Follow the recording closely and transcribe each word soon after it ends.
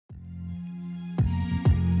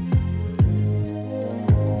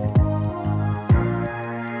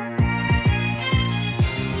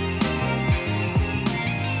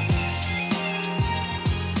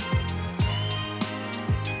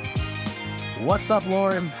What's up,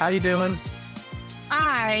 Lauren? How you doing?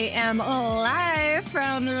 I am live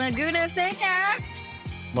from Laguna Seca.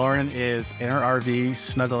 Lauren is in her RV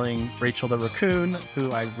snuggling Rachel the raccoon,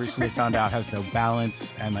 who I recently found out has no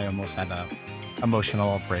balance, and I almost had a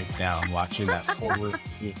emotional breakdown watching that poor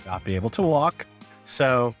raccoon not be able to walk.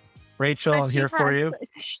 So, Rachel, But I'm here for you.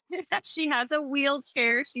 she has a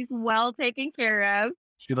wheelchair. She's well taken care of.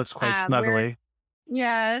 She looks quite We're snuggly.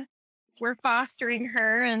 yeah, we're fostering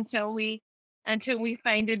her until we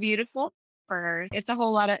find a beautiful for her. It's a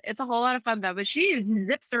whole lot of fun though. But she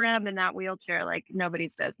zips around in that wheelchair like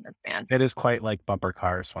nobody's business, man. It is quite like bumper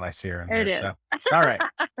cars when I see her in It there. is. So, all right.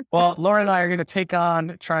 Well, Lauren and I are going to take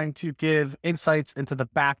on trying to give insights into the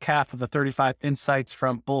back half of the 35 insights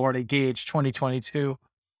from Bullhorn Engage 2022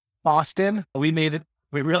 Boston. We made it.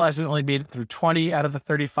 We realized we only made it through 20 out of the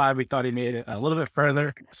 35. We thought he made it a little bit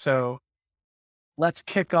further. So let's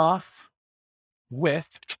kick off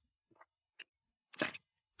with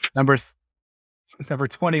number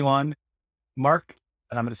 21, Mark,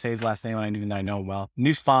 and I'm going to say his last name. I know him well.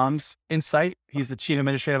 Nussbaum's Insight. He's the chief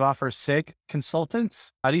administrative officer of SIG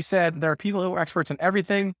Consultants. He said there are people who are experts in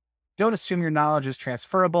everything. Don't assume your knowledge is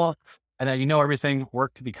transferable and that you know everything.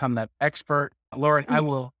 Work to become that expert. Lauren, I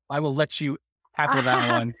will let you tackle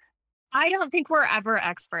that one. I don't think we're ever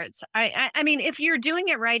experts. I mean, if you're doing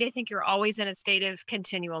it right, I think you're always in a state of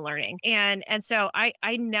continual learning. And so I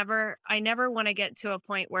never want to get to a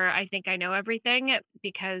point where I think I know everything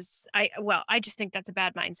because I just think that's a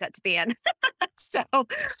bad mindset to be in. So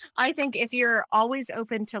I think if you're always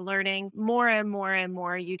open to learning more and more and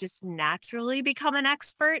more, you just naturally become an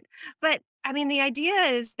expert. But I mean, the idea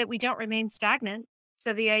is that we don't remain stagnant.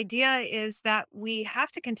 So the idea is that we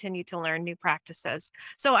have to continue to learn new practices.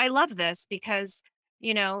 So I love this because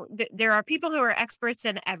there are people who are experts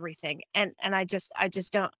in everything, and I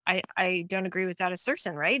don't agree with that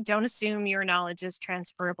assertion. Right? Don't assume your knowledge is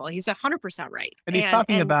transferable. He's 100% right, And he's and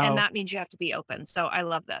talking and and about that means you have to be open. So I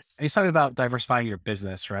love this. diversifying your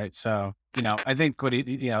business, right? So, I think what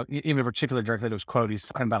even particularly directly to his quote, he's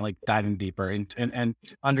talking about like diving deeper and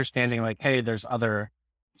understanding like, hey, there's other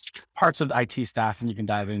parts of the IT staff and you can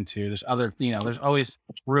dive into. There's other, there's always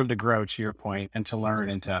room to grow to your point and to learn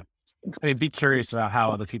and to be curious about how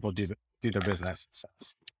other people do their business. So.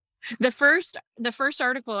 The first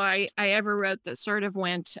article I ever wrote that sort of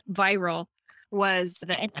went viral was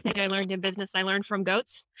the anything I learned in business I learned from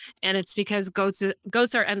goats, and it's because goats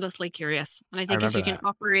are endlessly curious, and I I think if remember you can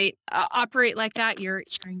that. operate like that, you're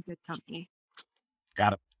in good company.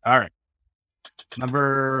 Got it. All right.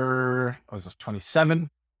 Number, what was this, 27?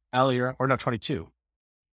 Ellie, or no, 22.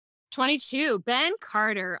 22, Ben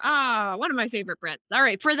Carter. One of my favorite Brits. All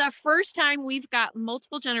right. For the first time, we've got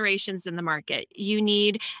multiple generations in the market. You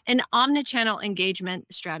need an omnichannel engagement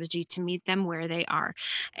strategy to meet them where they are.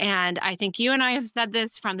 And I think you and I have said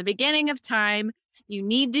this from the beginning of time. You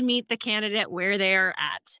need to meet the candidate where they are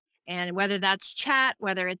at. And whether that's chat,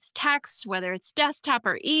 whether it's text, whether it's desktop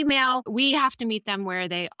or email, we have to meet them where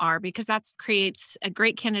they are because that creates a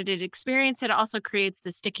great candidate experience. It also creates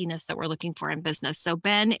the stickiness that we're looking for in business. So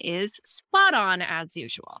Ben is spot on as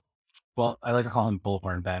usual. Well, I like to call him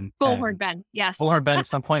Bullhorn Ben. Bullhorn Ben, yes. Bullhorn Ben at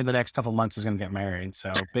some point in the next couple of months is going to get married.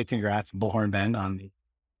 So big congrats, Bullhorn Ben, on the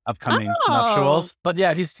upcoming nuptials. But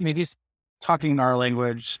yeah, he's talking our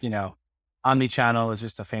language. Omni-channel is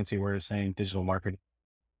just a fancy word of saying digital marketing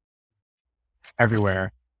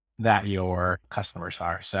everywhere that your customers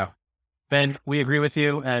are. So Ben, we agree with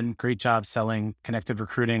you and great job selling connected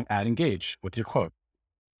recruiting at Engage with your quote.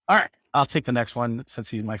 All right. I'll take the next one since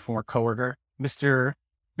he's my former coworker, Mr.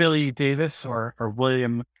 Billy Davis or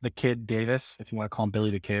William the Kid Davis, if you want to call him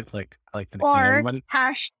Billy the Kid, I like the nickname Or everybody.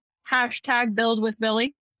 hashtag build with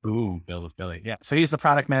Billy. Ooh, build with Billy. Yeah. So he's the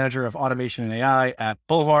product manager of automation and AI at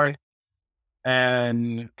Bullhorn.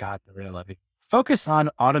 And God, I really love you. Focus on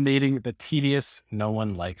automating the tedious, no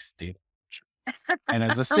one likes data entry. And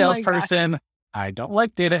as a salesperson, I don't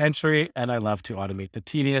like data entry and I love to automate the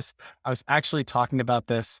tedious. I was actually talking about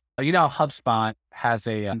this. HubSpot has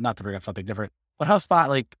not to bring up something different, but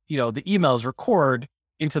HubSpot, the emails record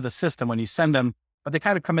into the system when you send them, but they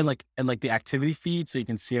kind of come in in the activity feed. So you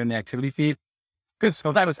can see it in the activity feed. Good. So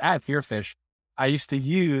if I was at Peerfish, I used to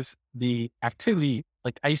use the activity,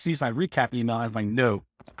 I used to use my recap email as my note.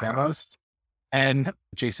 And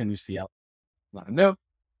Jason used to yell, no,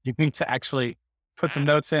 you need to actually put some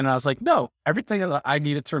notes in. And I was like, no, everything that I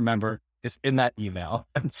needed to remember is in that email.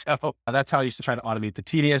 And so that's how I used to try to automate the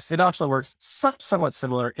tedious. It also works somewhat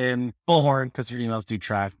similar in Bullhorn because your emails do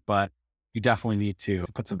track, but you definitely need to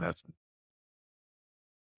put some notes in.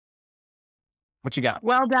 What you got?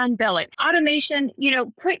 Well done, Billy. Automation,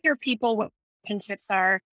 put your people what relationships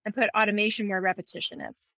are. and put automation where repetition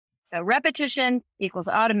is. So repetition equals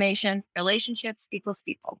automation, relationships equals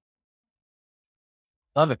people.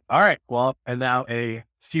 Love it. All right. Well, and now a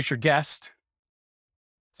future guest.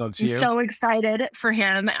 So it's I'm you. so excited for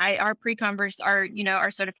him. Our pre-converse, our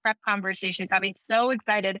sort of prep conversation got me so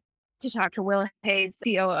excited to talk to Will Hayes,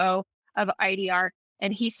 COO of IDR.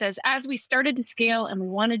 And he says, as we started to scale and we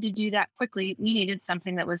wanted to do that quickly, we needed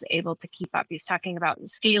something that was able to keep up. He's talking about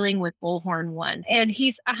scaling with Bullhorn One. And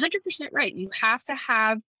he's 100% right. You have to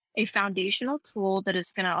have a foundational tool that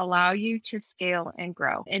is going to allow you to scale and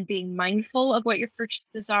grow, and being mindful of what your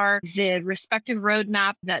purchases are. The respective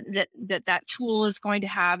roadmap that tool is going to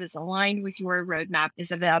have is aligned with your roadmap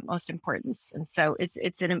is of the utmost importance. And so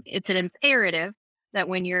it's an imperative that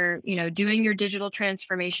when you're doing your digital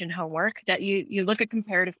transformation homework, that you look at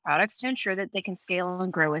comparative products to ensure that they can scale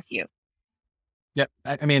and grow with you. Yep.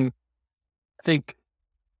 I mean, I think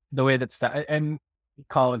the way that's and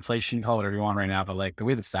call inflation, call whatever you want right now, but like the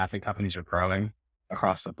way that staffing companies are growing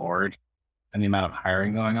across the board and the amount of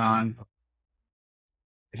hiring going on,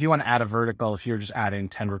 if you want to add a vertical, if you're just adding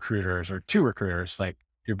 10 recruiters or 2 recruiters, like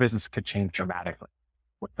your business could change dramatically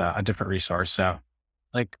with a different resource. So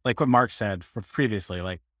like what Mark said for previously,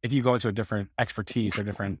 like if you go into a different expertise or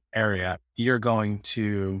different area, you're going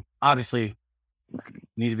to obviously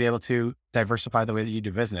need to be able to diversify the way that you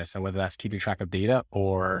do business, and whether that's keeping track of data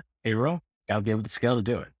or payroll, gotta be able to scale to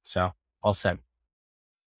do it. So all said.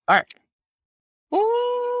 All right.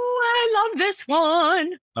 Oh, I love this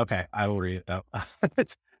one. Okay. I will read it though.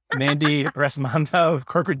 It's Mandy Resmondo,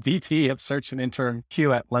 corporate VP of search and intern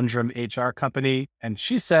Q at Lundrum HR company. And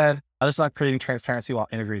she said, this is not creating transparency while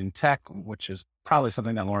integrating tech, which is probably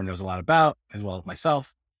something that Lauren knows a lot about, as well as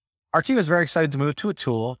myself. Our team was very excited to move to a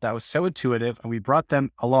tool that was so intuitive, and we brought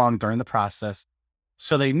them along during the process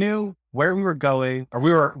so they knew where we were going, or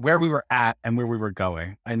where we were at and where we were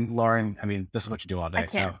going. And Lauren, I mean, this is what you do all day.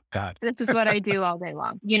 So God. This is what I do all day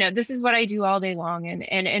long. This is what I do all day long.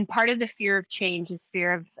 And part of the fear of change is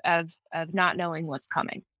fear of not knowing what's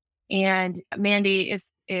coming. And Mandy is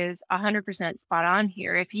 100% spot on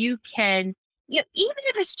here. If you can, even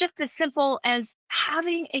if it's just as simple as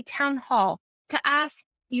having a town hall to ask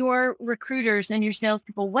your recruiters and your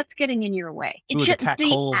salespeople what's getting in your way.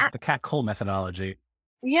 The Cat Cole methodology.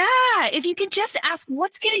 Yeah, if you could just ask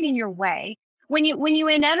what's getting in your way, when you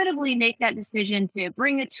inevitably make that decision to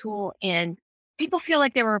bring a tool in, people feel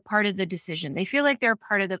like they were a part of the decision. They feel like they're a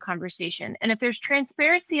part of the conversation. And if there's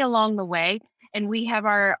transparency along the way, and we have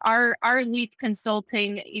our Leap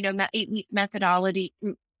Consulting, 8-week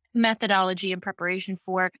methodology and preparation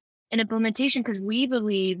for an implementation, because we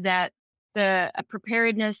believe that the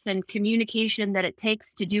preparedness and communication that it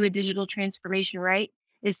takes to do a digital transformation right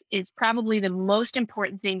is probably the most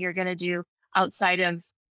important thing you're going to do outside of,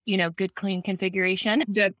 good, clean configuration.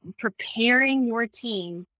 The preparing your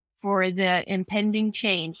team for the impending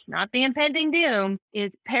change, not the impending doom,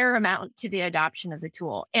 is paramount to the adoption of the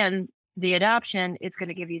tool. And the adoption is going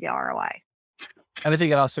to give you the ROI. And I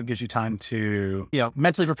think it also gives you time to,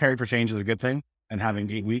 mentally preparing for change is a good thing. And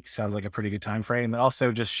having 8 weeks sounds like a pretty good time frame. And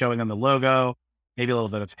also just showing them the logo, maybe a little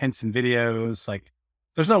bit of hints and videos. Like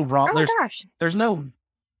there's no wrong, there's no,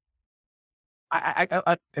 I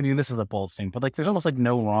mean, this is a bold thing, but like, there's almost like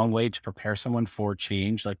no wrong way to prepare someone for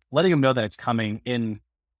change. Like letting them know that it's coming in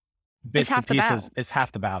bits and pieces is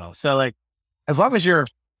half the battle. So like, as long as you're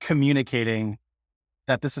communicating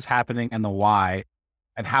that this is happening and the why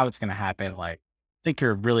and how it's going to happen, like I think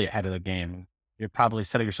you're really ahead of the game. You're probably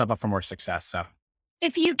setting yourself up for more success. So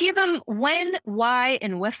if you give them when, why,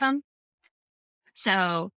 and with them.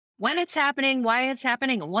 So when it's happening, why it's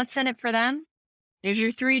happening, and what's in it for them. There's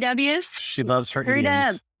your 3 W's. She loves her 3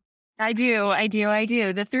 idioms. I do.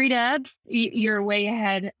 The 3 W's, you're way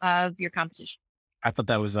ahead of your competition. I thought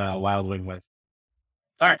that was a wild wing with.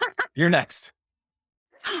 All right, you're next.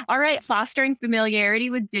 All right. Fostering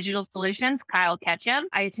familiarity with digital solutions, Kyle Ketchum.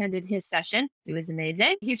 I attended his session. It was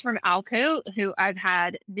amazing. He's from Alco, who I've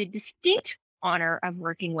had the distinct honor of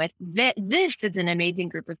working with. This is an amazing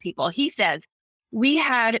group of people. He says, we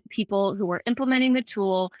had people who were implementing the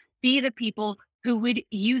tool be the people who would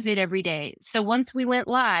use it every day. So once we went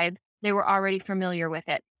live, they were already familiar with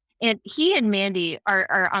it. And he and Mandy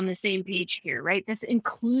are on the same page here, right? This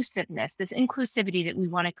inclusiveness, this inclusivity that we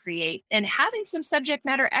want to create, and having some subject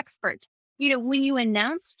matter experts. When you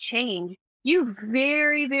announce change, you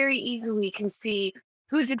very, very easily can see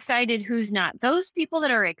who's excited, who's not. Those people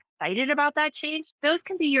that are excited about that change, those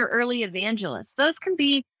can be your early evangelists. Those can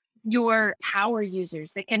be your power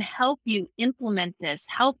users that can help you implement this,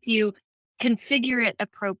 help you configure it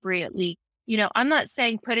appropriately, I'm not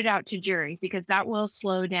saying put it out to jury because that will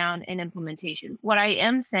slow down an implementation. What I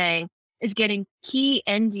am saying is getting key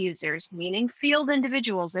end users, meaning field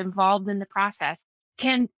individuals involved in the process,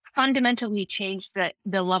 can fundamentally change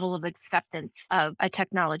the level of acceptance of a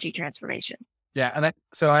technology transformation. Yeah.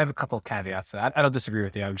 So I have a couple of caveats to that. I don't disagree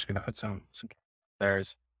with you. I'm just going to put some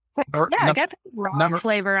there's Yeah, I got raw number,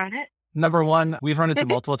 flavor on it. number one, we've run into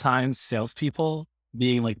multiple times salespeople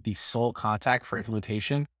being like the sole contact for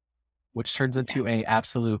implementation, which turns into an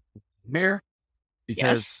absolute nightmare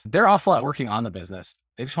because they're awful at working on the business.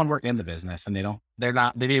 They just want to work in the business and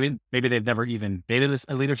maybe they've never even been in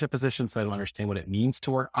a leadership position. So they don't understand what it means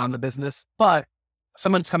to work on the business. But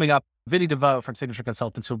someone's coming up, Vinny DeVoe from Signature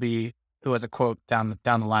Consultants, who has a quote down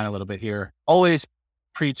the line a little bit here, always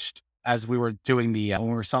preached as we were doing when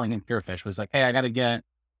we were selling in Herefish, was like, hey, I got to get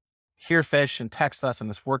Herefish and text us and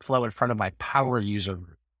this workflow in front of my power user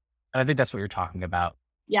group. And I think that's what you're talking about.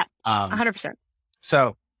 Yeah. 100%.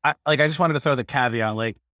 So I just wanted to throw the caveat,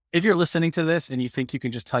 like, if you're listening to this and you think you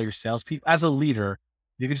can just tell your salespeople, as a leader,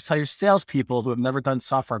 you can just tell your salespeople who have never done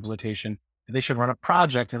software implementation that they should run a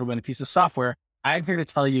project and implement a piece of software. I'm here to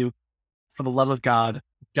tell you, for the love of God,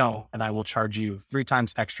 don't, and I will charge you 3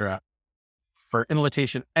 times extra for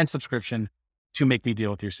implementation and subscription to make me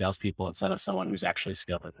deal with your salespeople instead of someone who's actually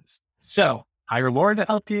skilled in this. So hire Lauren to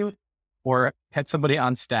help you or get somebody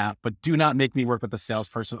on staff, but do not make me work with a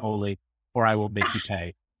salesperson only, or I will make you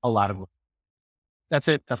pay a lot of work. That's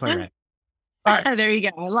it. That's my rant. All right. There you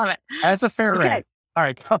go. I love it. That's a fair rant. All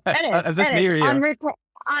right. Go ahead. Is this me or you?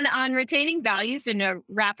 On retaining values in a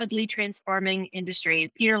rapidly transforming industry,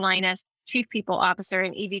 Peter Linus, Chief People Officer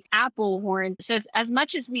and EVP at Bullhorn, says, as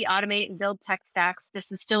much as we automate and build tech stacks, this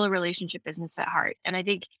is still a relationship business at heart. And I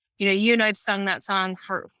think, you and I've sung that song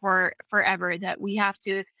for forever, that we have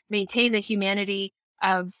to maintain the humanity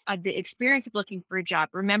of the experience of looking for a job,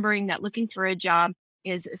 remembering that looking for a job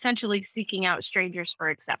is essentially seeking out strangers for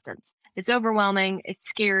acceptance. It's overwhelming, it's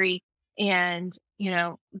scary, and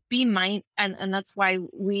be and that's why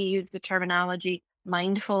we use the terminology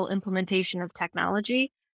mindful implementation of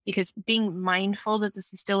technology, because being mindful that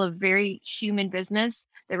this is still a very human business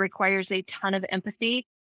that requires a ton of empathy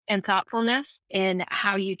and thoughtfulness in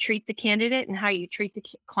how you treat the candidate and how you treat the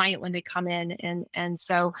client when they come in. And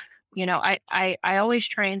so I always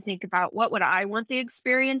try and think about what would I want the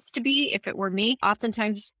experience to be if it were me.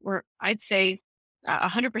 Oftentimes, I'd say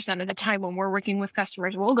 100% of the time when we're working with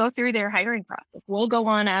customers, we'll go through their hiring process. We'll go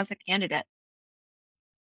on as a candidate.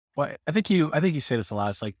 Well, I think you say this a lot.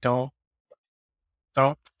 It's like, don't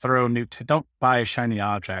buy a shiny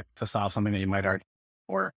object to solve something that you might already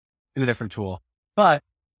or in a different tool. But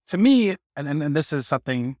to me, and this is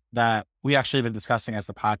something that we actually have been discussing as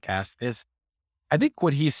the podcast, is I think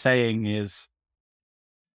what he's saying is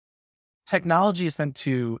technology is meant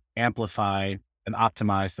to amplify and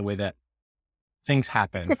optimize the way that things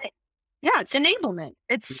happen. Yeah, it's enablement.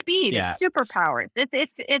 It's speed. Yeah. It's superpowers.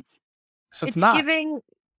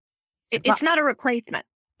 It's not a replacement.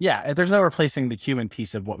 Yeah, there's no replacing the human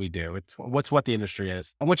piece of what we do. It's what the industry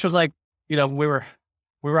is, which was like,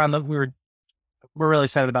 we're really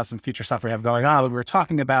excited about some future stuff we have going on. But we were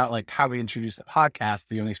talking about like how we introduced the podcast,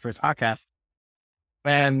 the Only Experience podcast.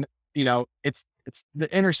 And, it's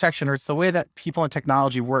the intersection, or it's the way that people and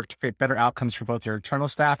technology work to create better outcomes for both your internal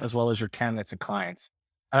staff as well as your candidates and clients.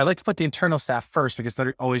 And I like to put the internal staff first because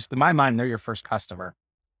they're always, in my mind, they're your first customer,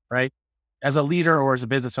 right? As a leader or as a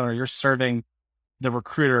business owner, you're serving the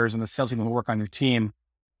recruiters and the salespeople who work on your team,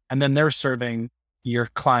 and then they're serving your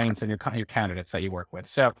clients and your candidates that you work with.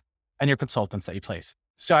 So, and your consultants that you place.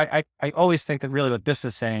 So I always think that really what this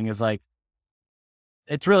is saying is like,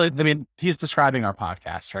 it's really, he's describing our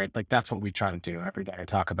podcast, right? Like that's what we try to do every day. I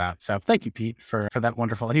talk about. So thank you, Pete, for that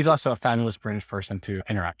wonderful. And he's also a fabulous British person to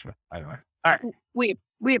interact with, by the way. All right.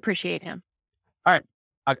 We appreciate him. All right.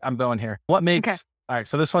 I'm going here. All right.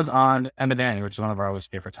 So this one's on M&A, which is one of our always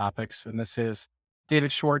favorite topics. And this is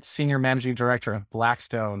David Schwartz, Senior Managing Director of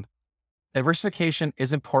Blackstone. Diversification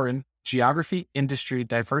is important. Geography, industry,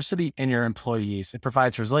 diversity in your employees. It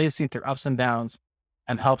provides resiliency through ups and downs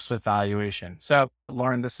and helps with valuation. So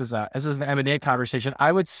Lauren, this is an M&A conversation.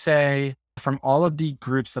 I would say from all of the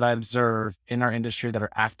groups that I observe in our industry that are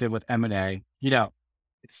active with M&A,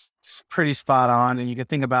 it's pretty spot on. And you can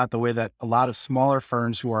think about the way that a lot of smaller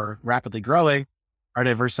firms who are rapidly growing are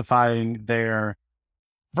diversifying their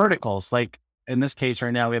verticals. Like in this case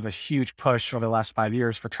right now, we have a huge push over the last 5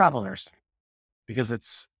 years for travel nursing because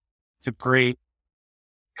it's a great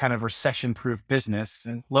kind of recession-proof business,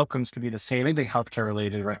 and locums could be the same. Anything healthcare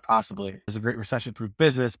related, right? Possibly is a great recession-proof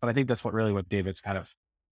business, but I think that's what David's kind of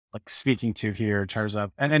like speaking to here in terms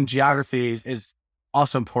of, and geography is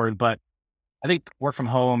also important, but I think work from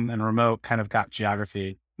home and remote kind of got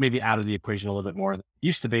geography maybe out of the equation a little bit more than it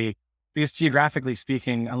used to be, because geographically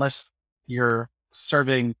speaking, unless you're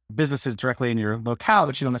serving businesses directly in your locale,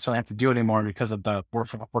 which you don't necessarily have to do anymore because of the work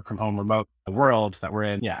from home remote world that we're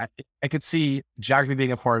in. Yeah, I could see geography being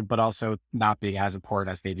important, but also not being as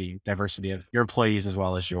important as maybe diversity of your employees as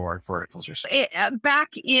well as your verticals. Back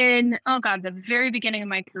in, oh God, the very beginning of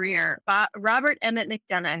my career, Robert Emmett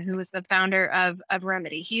McDonough, who was the founder of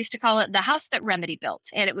Remedy, he used to call it the house that Remedy built.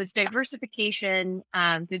 And it was diversification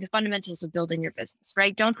through the fundamentals of building your business,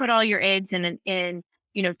 right? Don't put all your eggs in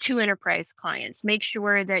two enterprise clients. Make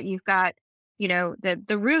sure that you've got,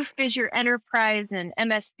 the roof is your enterprise and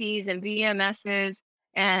MSPs and VMSs,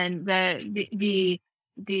 and the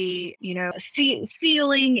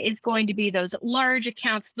ceiling is going to be those large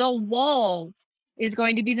accounts. The walls is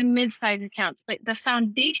going to be the mid-sized accounts, but the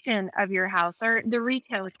foundation of your house are the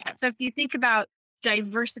retail accounts. So if you think about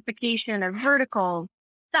diversification of vertical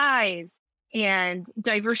size and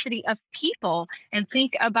diversity of people, and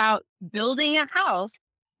think about building a house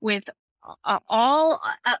with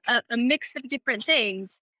a mix of different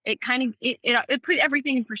things, it put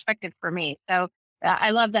everything in perspective for me. So I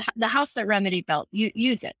love the house that Remedy built. You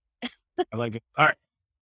use it. I like it. All right.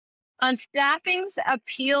 On staffing's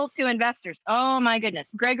appeal to investors. Oh my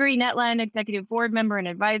goodness. Gregory Netland, executive board member and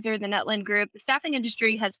advisor, the Netland Group. The staffing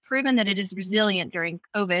industry has proven that it is resilient during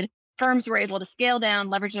COVID. Firms were able to scale down,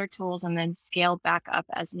 leverage their tools, and then scale back up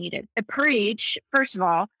as needed. I preach, first of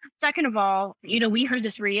all. Second of all, we heard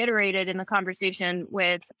this reiterated in the conversation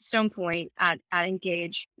with Stone Point at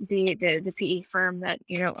Engage, the PE firm that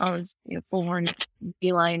owns Bullhorn,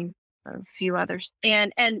 Beeline, a few others.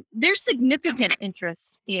 And there's significant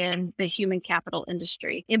interest in the human capital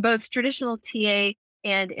industry in both traditional TA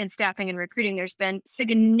and in staffing and recruiting. There's been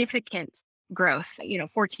significant growth,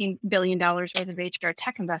 $14 billion worth of HR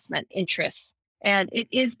tech investment interest. And it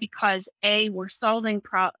is because we're solving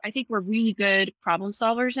I think we're really good problem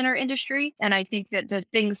solvers in our industry. And I think that the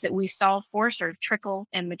things that we solve for sort of trickle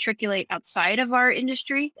and matriculate outside of our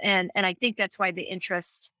industry. And I think that's why the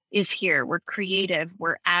interest is here. We're creative,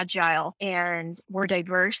 we're agile, and we're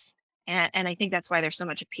diverse. And I think that's why there's so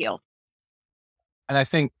much appeal. And I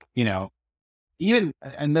think, even,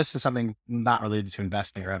 and this is something not related to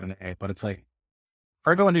investing or M&A, but it's like,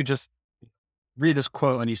 for everyone who just read this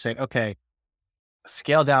quote and you say, okay,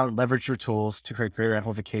 scale down, leverage your tools to create greater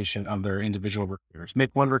amplification of their individual recruiters. Make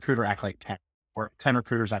one recruiter act like 10, or 10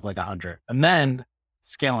 recruiters act like 100, and then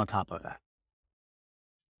scale on top of that.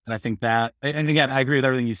 And I think that, and again, I agree with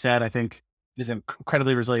everything you said. I think it's an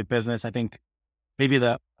incredibly resilient business. I think maybe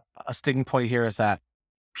a sticking point here is that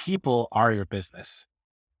people are your business,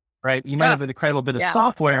 right? You might have an incredible bit of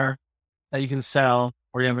software that you can sell,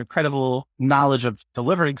 or you have incredible knowledge of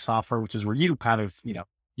delivering software, which is where you kind of,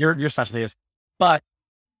 your specialty is, but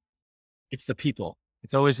it's the people.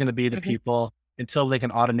 It's always going to be the people until they can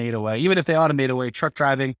automate away. Even if they automate away truck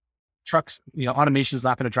driving, trucks, automation is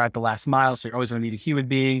not going to drive the last mile. So you're always going to need a human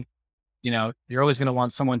being. You're always going to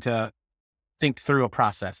want someone to think through a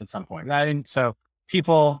process at some point. Right? And so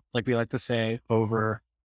people, like we like to say, over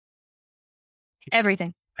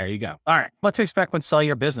everything. There you go. All right. What to expect when selling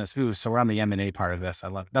your business? Ooh, so we're on the M&A part of this. I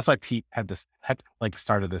love it. That's why Pete had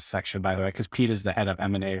started this section, by the way, because Pete is the head of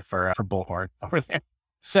M&A for Bullhorn over there.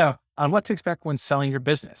 So on what to expect when selling your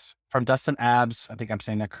business, from Dustin Abbs, I think I'm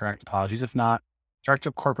saying that correct. Apologies if not. Director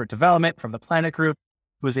of Corporate Development from the Planet Group,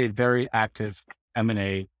 who is a very active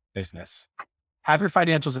M&A business. Have your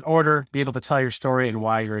financials in order, be able to tell your story and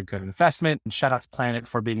why you're a good investment. And shout out to Planet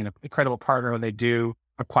for being an incredible partner when they do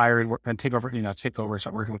acquire and take over,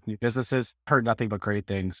 start working with new businesses. Heard nothing but great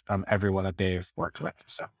things from everyone that they've worked with.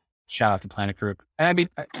 So shout out to Planet Group. And I mean,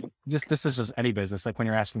 this is just any business. Like when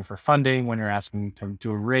you're asking for funding, when you're asking to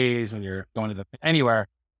do a raise, when you're going to anywhere,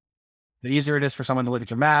 the easier it is for someone to look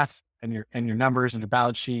at your math and your numbers and your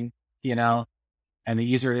balance sheet, P&L, and the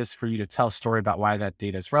easier it is for you to tell a story about why that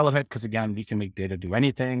data is relevant. Because again, you can make data do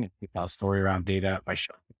anything. You tell a story around data by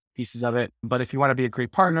showing pieces of it. But if you want to be a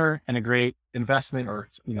great partner and a great investment or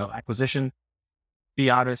acquisition, be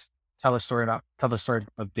honest, tell the story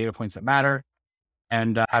of data points that matter,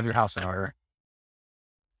 and have your house in order.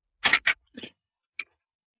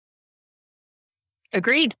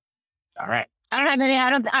 Agreed. All right. I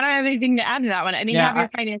don't have anything to add to that one. I mean, have your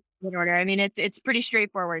finances in order. I mean, it's pretty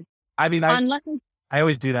straightforward. I mean, I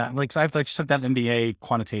always do that. Like, so I have to took that MBA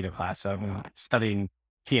quantitative class. So I'm studying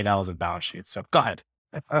P&Ls and balance sheets. So go ahead.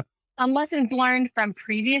 On lessons learned from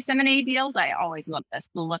previous M&A deals, I always love this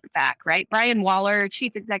to look back, right? Brian Waller,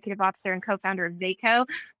 Chief Executive Officer and co-founder of Vaco.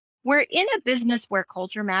 We're in a business where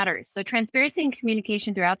culture matters. So transparency and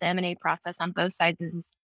communication throughout the M&A process on both sides is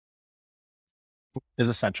is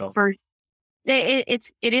essential. For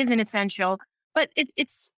it is an essential, but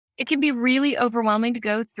it can be really overwhelming to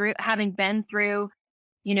go through, having been through,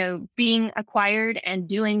 being acquired and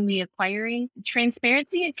doing the acquiring.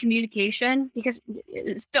 Transparency and communication, because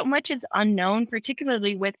so much is unknown,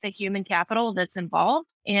 particularly with the human capital that's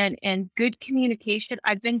involved, and good communication.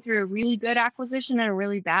 I've been through a really good acquisition and a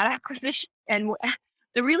really bad acquisition, and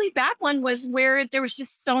the really bad one was where there was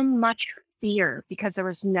just so much fear because there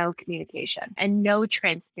was no communication and no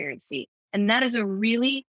transparency, and that is a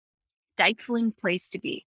really stifling place to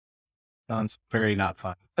be. Sounds very not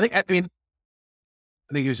fun. I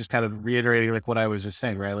think he was just kind of reiterating like what I was just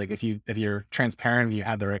saying, right? Like if you're transparent, you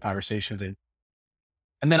have the right conversations, and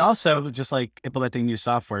then also just like implementing new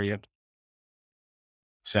software,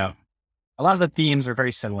 so a lot of the themes are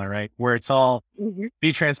very similar, right? Where it's all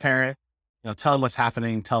be transparent, tell them what's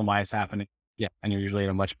happening, tell them why it's happening. Yeah. And you're usually in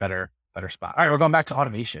a much better spot. All right. We're going back to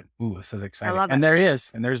automation. Ooh, this is exciting. And there he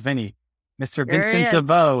is. And there's Vinny, Mr. Vincent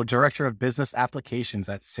DeVoe, Director of Business Applications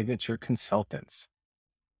at Signature Consultants.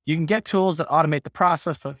 You can get tools that automate the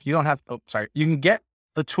process, but if you don't have, you can get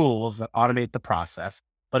the tools that automate the process,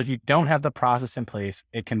 but if you don't have the process in place,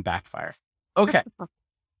 it can backfire. Okay.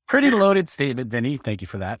 Pretty loaded statement, Vinny. Thank you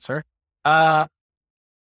for that, sir.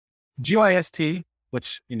 GYST,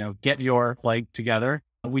 which, get your together.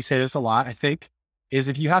 We say this a lot, I think, is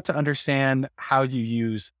if you have to understand how you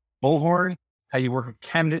use Bullhorn, how you work a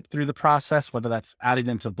candidate through the process, whether that's adding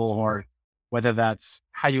them to Bullhorn, whether that's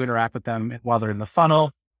how you interact with them while they're in the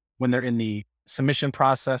funnel, when they're in the submission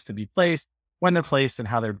process to be placed, when they're placed, and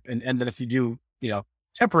how they're, and then if you do,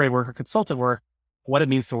 temporary work or consultant work, what it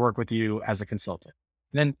means to work with you as a consultant.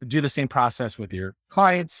 And then do the same process with your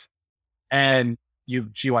clients, and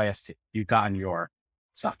you've GYST, you've gotten your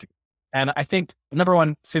stuff together. And I think number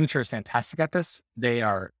one, Signature is fantastic at this. They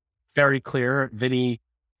are very clear. Vinny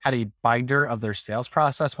had a binder of their sales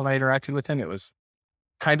process when I interacted with him. It was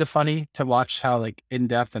kind of funny to watch how in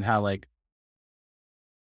depth and how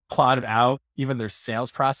plotted out even their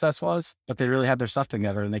sales process was, but they really had their stuff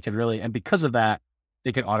together, and they could really, and because of that,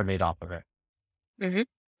 they could automate off of it.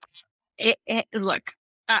 Look,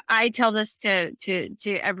 I tell this to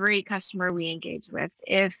every customer we engage with.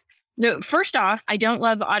 First off, I don't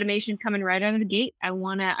love automation coming right out of the gate. I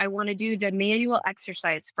want to do the manual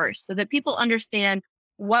exercise first so that people understand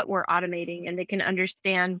what we're automating, and they can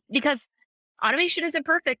understand, because automation isn't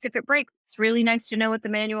perfect. If it breaks, it's really nice to know what the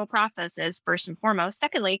manual process is, first and foremost.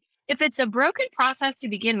 Secondly, if it's a broken process to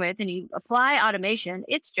begin with and you apply automation,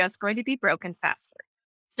 it's just going to be broken faster.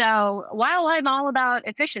 So while I'm all about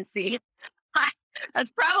efficiency,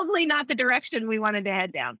 that's probably not the direction we wanted to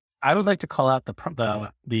head down. I would like to call out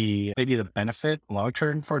the maybe the benefit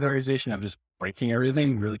long-term for the organization of just breaking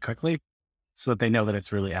everything really quickly so that they know that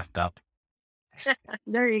it's really effed up.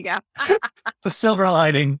 There you go. The silver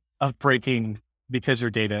lining of breaking because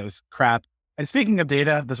your data is crap. And speaking of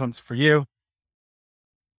data, this one's for you.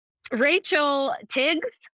 Rachel Tiggs,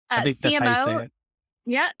 I think that's CMO, how you say it.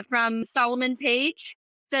 Yeah, from Solomon Page,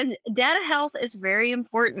 says data health is very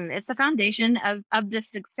important. It's the foundation of the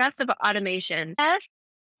success of automation. Yes,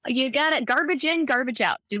 you got it. Garbage in, garbage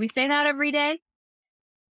out. Do we say that every day?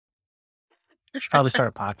 We should probably start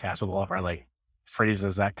a podcast with all of our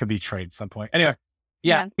phrases that could be trained at some point. Anyway,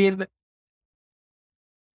 yeah.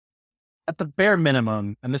 At the bare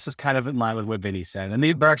minimum, and this is kind of in line with what Vinny said, and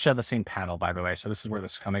they're actually on the same panel, by the way. So this is where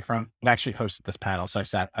this is coming from. I actually hosted this panel, so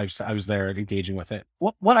I was there engaging with it.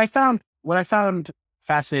 What I found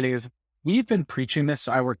fascinating is we've been preaching this.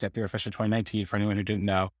 So I worked at Beerfish in 2019, for anyone who didn't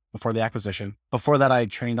know, before the acquisition. Before that, I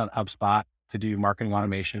trained on HubSpot to do marketing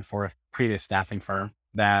automation for a previous staffing firm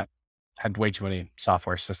that had way too many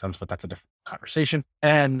software systems, but that's a different conversation.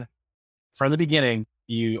 And from the beginning,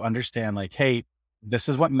 you understand hey, this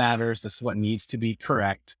is what matters. This is what needs to be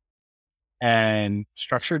correct, and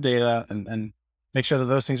structure data and make sure that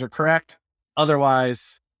those things are correct.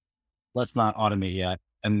 Otherwise, let's not automate yet.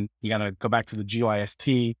 And you got to go back to the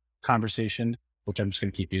GYST conversation, which I'm just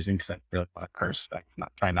going to keep using because I really want to curse. I'm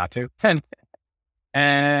not trying not to.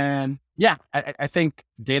 And yeah, I think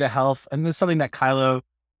data health, and this is something that Kylo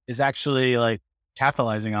is actually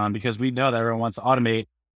capitalizing on, because we know that everyone wants to automate,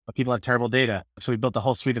 but people have terrible data. So we built a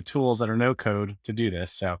whole suite of tools that are no code to do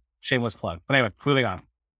this. So shameless plug. But anyway, moving on.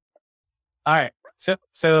 All right. So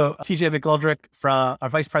TJ McGoldrick, from our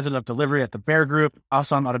vice president of delivery at the Bear Group,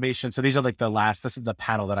 also on automation. So these are this is the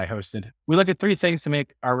panel that I hosted. We look at 3 things to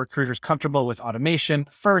make our recruiters comfortable with automation.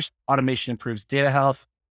 First, automation improves data health,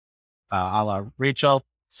 a la Rachel.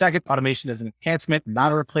 Second, automation is an enhancement,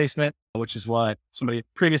 not a replacement, which is what somebody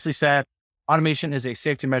previously said. Automation is a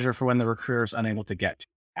safety measure for when the recruiter is unable to get to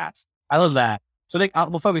tasks. I love that. So I think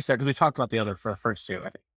we'll focus there because we talked about the other for the first two. I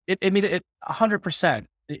think it made it 100%.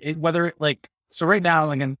 Whether it like, so right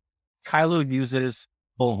now, again, Kylo uses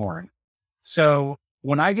Bullhorn. So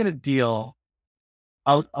when I get a deal,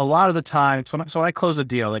 a lot of the time, so when I close a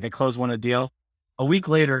deal, like I close one a deal, a week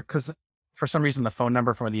later, because for some reason the phone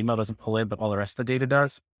number from the email doesn't pull in, but all the rest of the data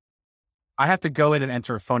does. I have to go in and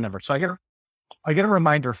enter a phone number. So I get a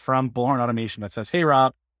reminder from Bullhorn Automation that says, "Hey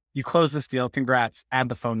Rob, you closed this deal. Congrats. Add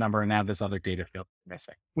the phone number and add this other data field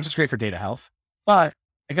missing," which is great for data health. But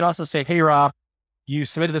I could also say, "Hey Rob, you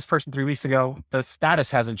submitted this person 3 weeks ago. The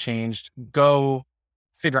status hasn't changed. Go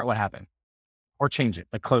figure out what happened or change it,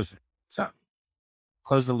 like close it." So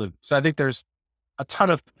close the loop. So I think there's a ton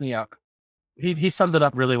of, he summed it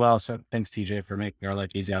up really well. So thanks TJ for making our life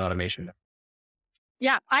easy on automation.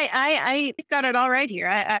 Yeah, I got it all right here.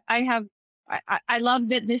 I love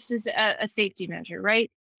that this is a safety measure,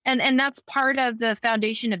 right? And that's part of the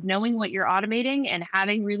foundation of knowing what you're automating and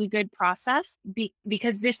having really good process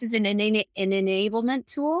because this is an enablement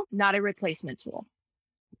tool, not a replacement tool.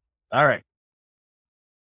 All right.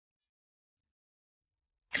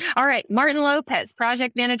 All right, Martin Lopez,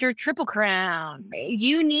 project manager, Triple Crown.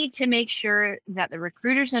 You need to make sure that the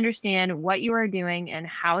recruiters understand what you are doing and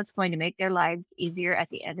how it's going to make their lives easier at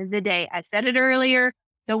the end of the day. I said it earlier,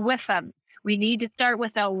 the WIFM. We need to start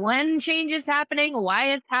with the when change is happening,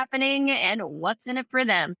 why it's happening, and what's in it for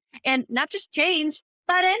them. And not just change,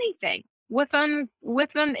 but anything. WIFM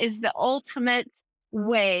is the ultimate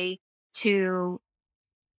way to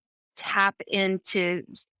tap into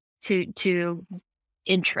to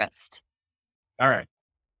interest. All right.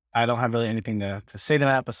 I don't have really anything to say to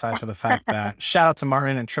that besides for the fact that shout out to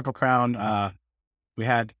Martin and Triple Crown. We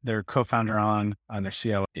had their co-founder on their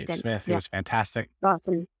CEO, Dave Smith. He was fantastic.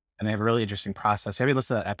 Awesome. And they have a really interesting process. If you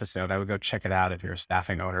listen to that episode, I would go check it out if you're a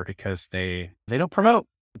staffing owner because they don't promote.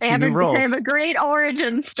 They have a great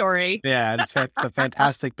origin story. Yeah, it's a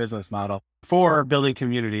fantastic business model for building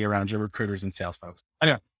community around your recruiters and sales folks.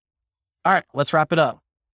 Anyway, all right, let's wrap it up.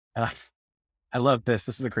 I love this.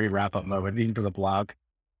 This is a great wrap up moment, even for the blog,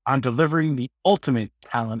 on delivering the ultimate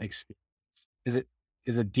talent experience.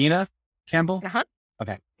 Is it Dina Campbell? Uh-huh.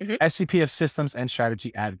 Okay. Mm-hmm. SVP of Systems and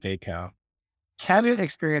Strategy at Vaco. Candidate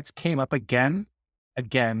experience came up again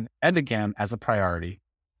and again as a priority.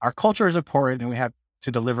 Our culture is important and we have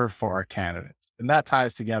to deliver for our candidates. And that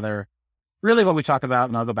ties together really what we talk about.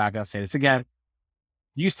 And I'll go back and I'll say this again.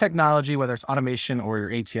 Use technology, whether it's automation or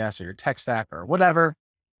your ATS or your tech stack or whatever,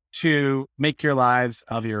 to make your lives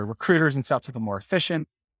of your recruiters and sales people more efficient,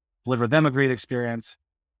 deliver them a great experience.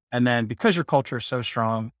 And then because your culture is so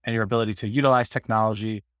strong and your ability to utilize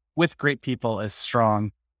technology with great people is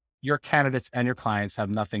strong, your candidates and your clients have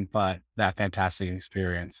nothing but that fantastic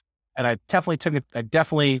experience. And I definitely that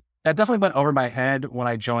definitely went over my head when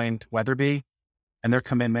I joined Weatherby and their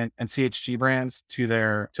commitment and CHG brands to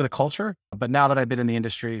the culture. But now that I've been in the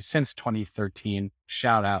industry since 2013,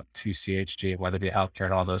 shout out to CHG, Weatherby Healthcare,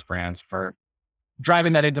 and all those brands for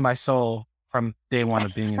driving that into my soul from day one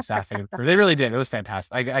of being in staffing. They really did. It was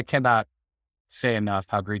fantastic. I cannot say enough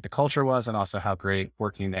how great the culture was and also how great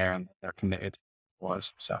working there and their commitment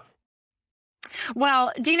was. So.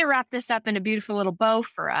 Well, Dina wrapped this up in a beautiful little bow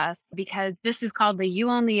for us because this is called the You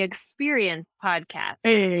Own the Experience podcast.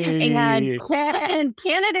 Hey. And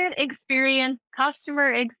candidate experience,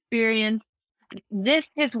 customer experience. This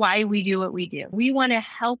is why we do what we do. We want to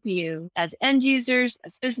help you as end users,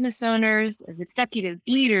 as business owners, as executives,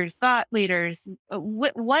 leaders, thought leaders,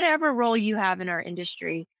 whatever role you have in our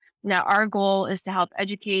industry. Now, our goal is to help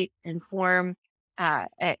educate, inform,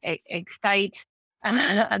 excite,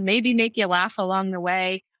 maybe make you laugh along the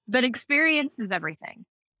way, but experience is everything.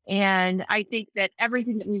 And I think that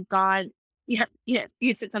everything that we've got,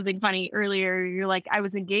 you said something funny earlier. You're like, I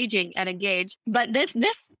was engaging and engaged, but this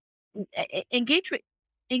engage.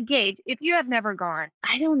 If you have never gone,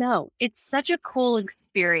 I don't know. It's such a cool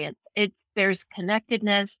experience. There's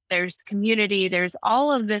connectedness, there's community, there's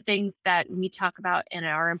all of the things that we talk about and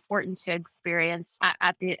are important to experience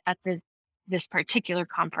at this particular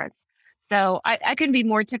conference. So I couldn't be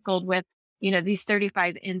more tickled with, these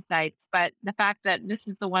 35 insights, but the fact that this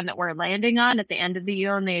is the one that we're landing on at the end of the You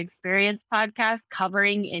Own the Experience podcast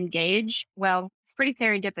covering Engage. Well, it's pretty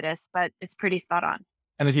serendipitous, but it's pretty spot on.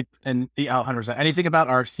 And 100%. Anything about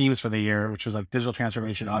our themes for the year, which was like digital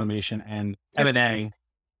transformation, automation, and M&A,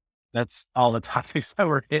 that's all the topics that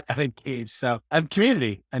were hit at Engage. So, and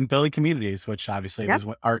community and building communities, which obviously was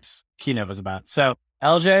what Art's keynote was about. So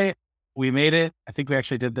LJ, we made it. I think we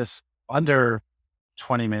actually did this under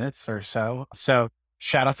 20 minutes or so. So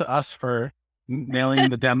shout out to us for nailing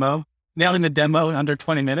the demo in under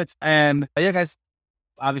 20 minutes. And yeah, guys,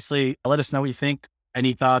 Obviously, let us know what you think.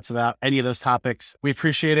 Any thoughts about any of those topics? We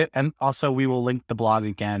appreciate it. And also, we will link the blog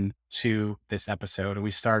again to this episode. And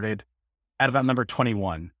we started at about number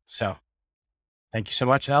 21. So thank you so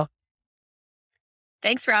much, Elle.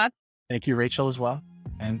 Thanks, Rob. Thank you, Rachel, as well.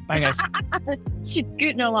 And bye, guys.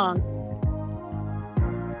 Scooting along.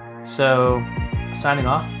 So signing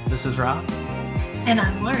off, this is Rob. And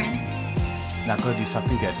I'm Lauren. Now go do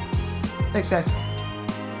something good. Thanks, guys.